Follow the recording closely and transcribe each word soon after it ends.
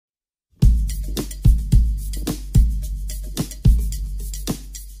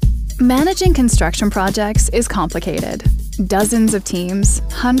Managing construction projects is complicated. Dozens of teams,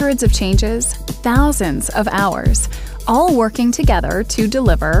 hundreds of changes, thousands of hours, all working together to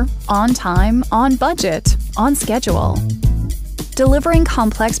deliver on time, on budget, on schedule. Delivering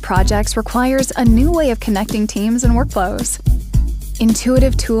complex projects requires a new way of connecting teams and workflows.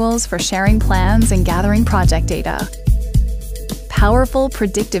 Intuitive tools for sharing plans and gathering project data. Powerful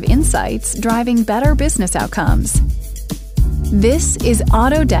predictive insights driving better business outcomes. This is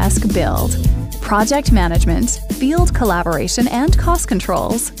Autodesk Build. Project management, field collaboration, and cost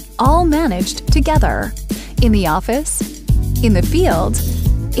controls, all managed together. In the office, in the field,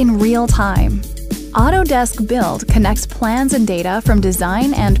 in real time. Autodesk Build connects plans and data from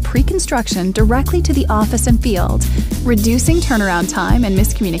design and pre-construction directly to the office and field, reducing turnaround time and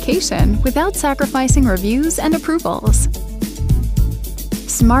miscommunication without sacrificing reviews and approvals.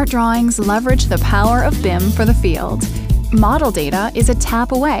 Smart drawings leverage the power of BIM for the field. Model data is a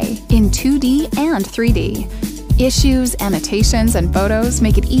tap away in 2D and 3D. Issues, annotations, and photos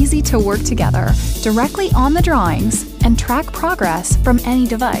make it easy to work together directly on the drawings and track progress from any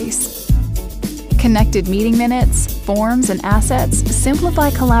device. Connected meeting minutes, forms, and assets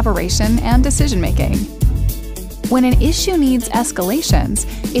simplify collaboration and decision-making. When an issue needs escalations,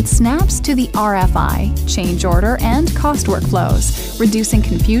 it snaps to the RFI, change order, and cost workflows, reducing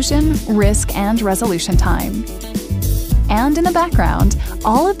confusion, risk, and resolution time. And in the background,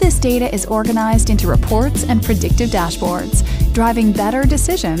 all of this data is organized into reports and predictive dashboards, driving better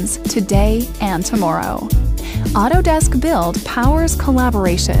decisions today and tomorrow. Autodesk Build powers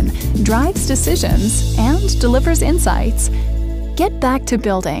collaboration, drives decisions, and delivers insights. Get back to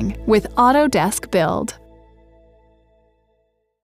building with Autodesk Build.